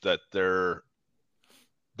think that the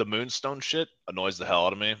Moonstone shit annoys the hell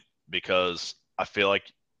out of me because I feel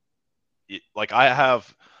like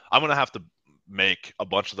I'm going to have to make a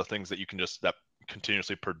bunch of the things that you can that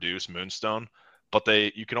continuously produce Moonstone, but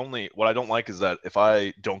what I don't like is that if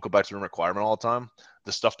I don't go back to room requirement all the time,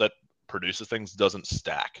 the stuff that produces things doesn't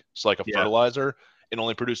stack. So like a fertilizer, it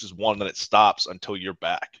only produces one, then it stops until you're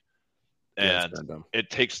back. And it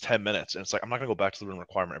takes 10 minutes. And it's like, I'm not going to go back to the room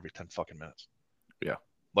requirement every 10 fucking minutes. Yeah.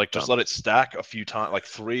 Like just let it stack a few times, like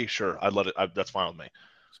 3, sure. That's fine with me.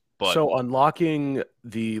 But, so unlocking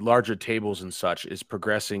the larger tables and such is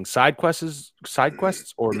progressing side quests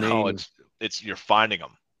or main? No, it's you're finding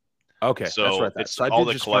them. Okay, so that's right. It's all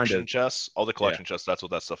the collection chests. All the collection chests. That's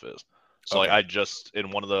what that stuff is. So like I just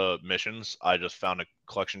in one of the missions, I just found a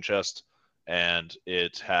collection chest, and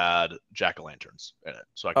it had jack-o'-lanterns in it.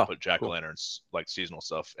 So I can put jack-o'-lanterns like seasonal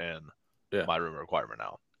stuff in my room requirement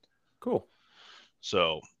now. Cool.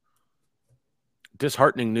 So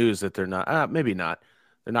disheartening news that they're not. Maybe not.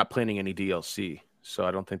 They're not planning any DLC, so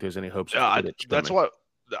I don't think there's any hopes. Yeah, that's what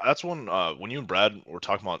that's when you and Brad were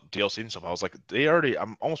talking about DLC and stuff. I was like,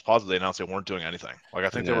 I'm almost positive they announced they weren't doing anything. Like I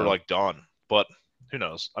think they were No. like done, but who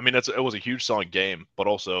knows? I mean, it was a huge selling game, but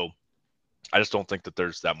also I just don't think that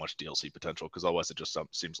there's that much DLC potential because otherwise it just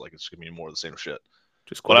seems like it's gonna be more of the same shit.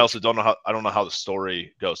 Just But I Quidditch. also don't know how the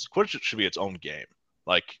story goes. Quidditch should be its own game.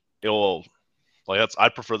 Like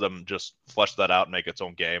I'd prefer them just flesh that out and make its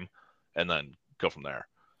own game, and then go from there.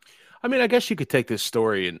 I mean, I guess you could take this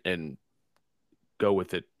story and go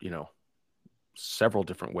with it, several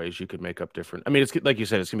different ways. You could make up different. I mean, it's like you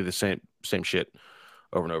said, it's gonna be the same shit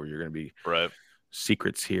over and over. You're gonna be Right.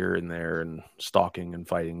 secrets here and there, and stalking and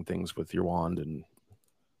fighting things with your wand, and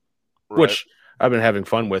Right. which I've been having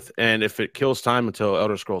fun with. And if it kills time until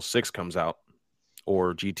Elder Scrolls 6 comes out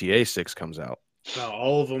or GTA 6 comes out,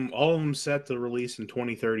 all of them set to release in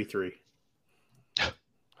 2033.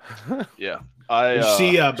 Yeah. You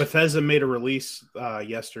see, Bethesda made a release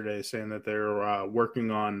yesterday saying that they're working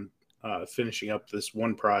on finishing up this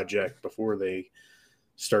one project before they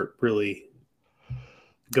start really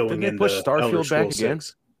going Didn't they into push Elder Starfield back Scrolls again?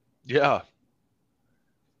 6. Yeah.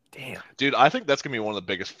 Damn. Dude, I think that's gonna be one of the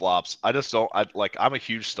biggest flops. I just don't. I'm a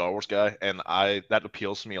huge Star Wars guy, and that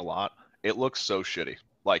appeals to me a lot. It looks so shitty.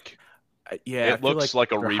 Like Yeah, it looks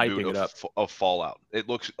like a they're hyping it reboot up. of Fallout. It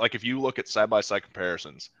looks like if you look at side by side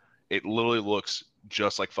comparisons, it literally looks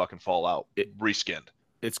just like fucking Fallout reskinned.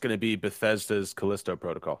 It's going to be Bethesda's Callisto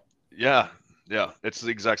Protocol. Yeah, it's the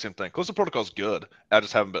exact same thing. Callisto Protocol's good. I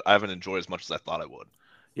haven't enjoyed as much as I thought I would.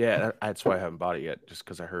 Yeah, that's why I haven't bought it yet, just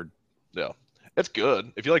because I heard. Yeah, it's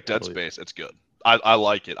good. If you like Dead Space, it's good. I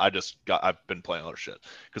like it. I've been playing other shit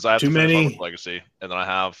because I have to finish Hogwarts Legacy, and then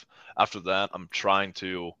after that I'm trying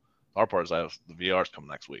to. Our part is I have the VR's coming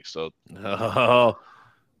next week, so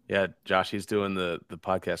yeah, Josh, he's doing the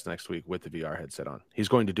podcast next week with the VR headset on. He's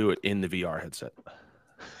going to do it in the VR headset.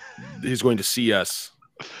 He's going to see us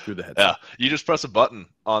through the headset. Yeah, you just press a button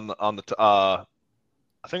on the I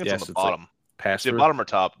think it's on the bottom. Pass the bottom or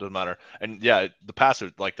top doesn't matter. And yeah, the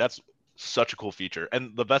pass-through, like that's such a cool feature.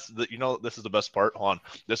 And the best, this is the best part. Hold on,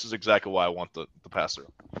 this is exactly why I want the pass-through.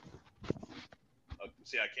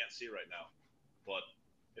 See, I can't see right now, but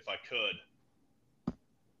if I could,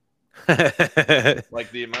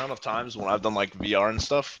 like the amount of times when I've done like VR and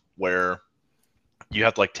stuff where you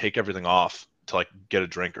have to like take everything off to like get a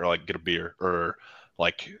drink or like get a beer or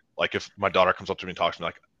like if my daughter comes up to me and talks to me,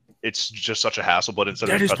 like it's just such a hassle. But instead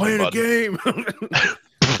of just playing a game,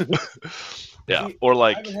 yeah, or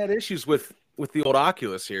like I haven't had issues with the old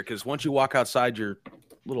Oculus here because once you walk outside your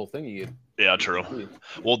little thingy, yeah, true.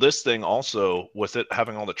 Well, this thing also with it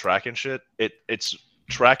having all the tracking shit, it's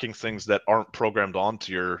tracking things that aren't programmed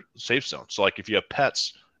onto your safe zone. So like if you have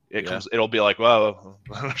pets, it'll be like, wow,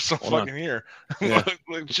 there's some fucking here. Yeah.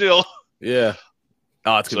 Chill. Yeah.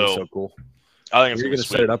 Oh, it's gonna be so cool. I think it's Where are you gonna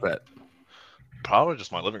set it up at? Probably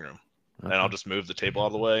just my living room. Okay. And I'll just move the table out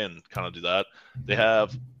of the way and kind of do that. They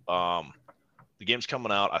have the game's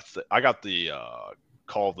coming out. I got the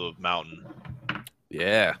Call of the Mountain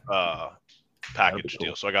package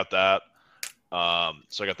deal. So I got that. I'm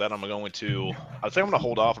going to. I think I'm gonna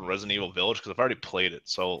hold off on Resident Evil Village because I've already played it,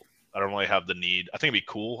 so I don't really have the need. I think it'd be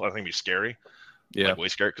cool. I think it'd be scary. Yeah, like way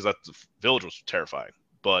scary because that Village was terrifying.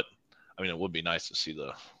 But I mean, it would be nice to see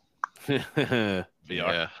the VR.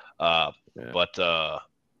 Yeah. But I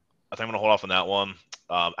think I'm gonna hold off on that one.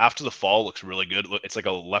 After the Fall looks really good. It's like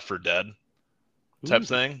a Left 4 Dead type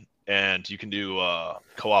thing, and you can do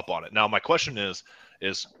co-op on it. Now, my question is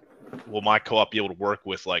will my co-op be able to work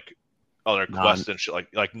with like other quests and shit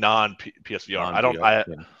like non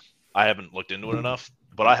PSVR? I haven't looked into it enough,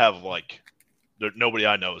 but I have like nobody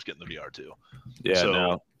I know is getting the VR too. Yeah, so,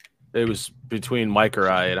 no. It was between Mike or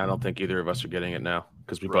I, and I don't think either of us are getting it now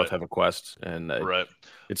because we both have a Quest, and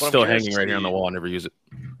it's still hanging right here on the wall. I never use it.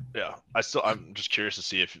 Yeah, I'm just curious to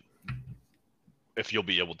see if you'll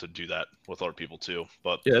be able to do that with other people too.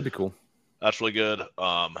 But yeah, that'd be cool. That's really good.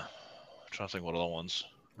 I'm trying to think what other ones.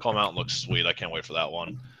 Calm Mountain looks sweet. I can't wait for that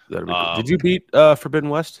one. That'd be cool. Did you beat Forbidden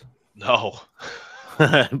West? No.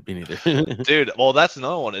 Me neither. Dude, well, that's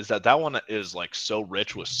another one. Is that one is like so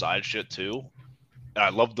rich with side shit too. And I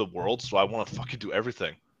love the world, so I want to fucking do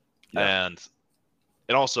everything. Yeah.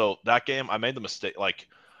 And also that game, I made the mistake. Like,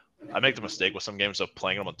 I make the mistake with some games of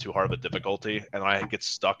playing them on too hard of a difficulty, and I get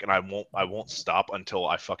stuck, and I won't stop until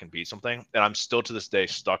I fucking beat something. And I'm still to this day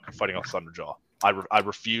stuck fighting a Thunderjaw. I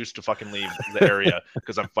refuse to fucking leave the area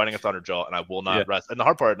because I'm fighting a Thunderjaw, and I will not rest. And the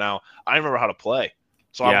hard part now, I remember how to play,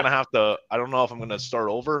 so I'm gonna have to. I don't know if I'm gonna start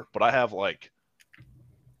over, but I have like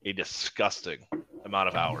a disgusting amount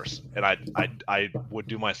of hours, and I would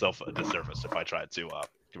do myself a disservice if I tried to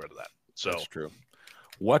get rid of that. So that's true.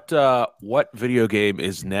 What video game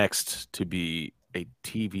is next to be a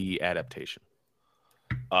TV adaptation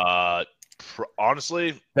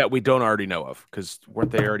Honestly, that we don't already know of? Because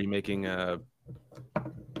weren't they already making a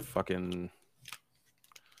fucking?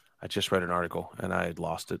 I just read an article and I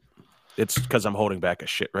lost it. It's because I'm holding back a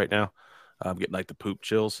shit right now. I'm getting like the poop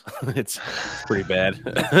chills. It's pretty bad.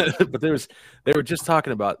 But they were just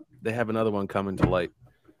talking about they have another one coming to light.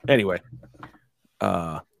 Anyway,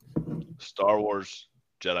 Star Wars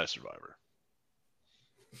Jedi Survivor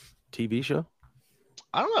TV show.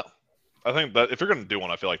 I don't know. I think that if you're going to do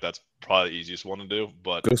one, I feel like that's probably the easiest one to do.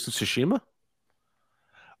 But Ghost of Tsushima.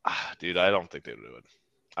 Dude, I don't think they would do it.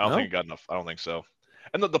 I don't No? think it got enough. I don't think so.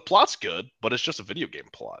 And the plot's good, but it's just a video game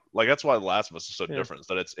plot. Like that's why The Last of Us is so Yeah. different. Is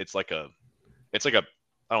that it's like a I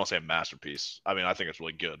don't want to say a masterpiece. I mean, I think it's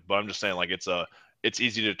really good, but I'm just saying like it's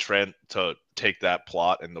easy to take that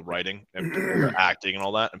plot and the writing and the acting and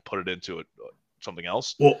all that and put it into something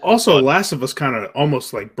else. Well, also, But- Last of Us kind of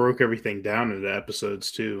almost like broke everything down into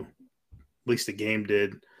episodes too. At least the game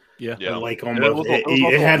did. Yeah. Yeah. But like And it almost, was it, also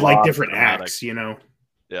it had a like lot of different cinematic. acts, you know.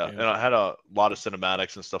 Yeah, Yeah. and I had a lot of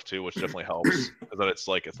cinematics and stuff too, which definitely helps. Because then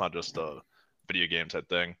it's not just a video game type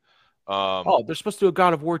thing. Oh, they're supposed to do a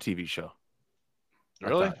God of War TV show. I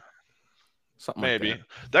really? thought. Something Maybe like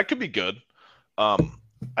that could be good.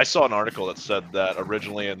 I saw an article that said that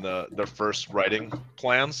originally in their first writing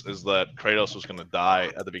plans is that Kratos was going to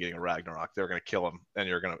die at the beginning of Ragnarok. They were going to kill him, and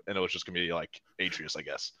it was just going to be like Atreus, I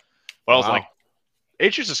guess. But I was Wow. like,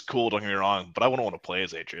 Atreus is cool. Don't get me wrong, but I wouldn't want to play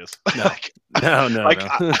as Atreus. No. Like, that. No. like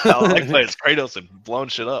I like playing as Kratos and blowing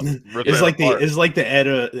shit up. ripping It's it like apart.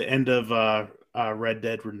 the end of Red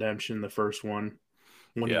Dead Redemption, the first one,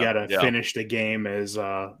 when you Yeah, gotta finish the game as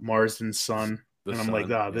Marsden's son. The And I'm like,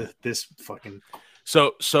 son, oh, yeah. this fucking.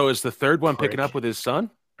 So is the third one picking Prick. up with his son?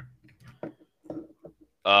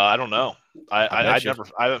 I don't know. I I bet you.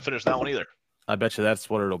 I haven't finished that one either. I bet you that's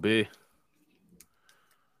what it'll be.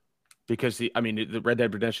 Because the Red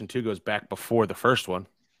Dead Redemption 2 goes back before the first one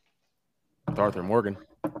with Arthur Morgan,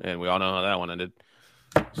 and we all know how that one ended.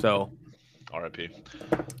 So R.I.P.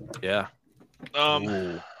 yeah,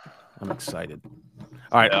 Ooh, I'm excited.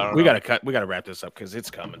 All right, Yeah, I don't we know. gotta wrap this up because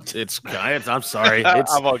it's coming. I'm sorry.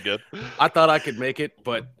 It's I'm all good. I thought I could make it,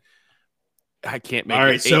 but I can't make All it.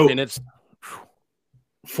 right, 8 so- minutes.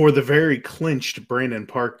 For the very clinched Brandon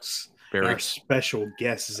Parks, Very. our special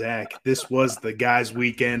guest Zach. This was the Guys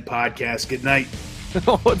Weekend podcast. Good night.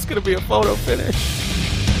 Oh, it's gonna be a photo finish.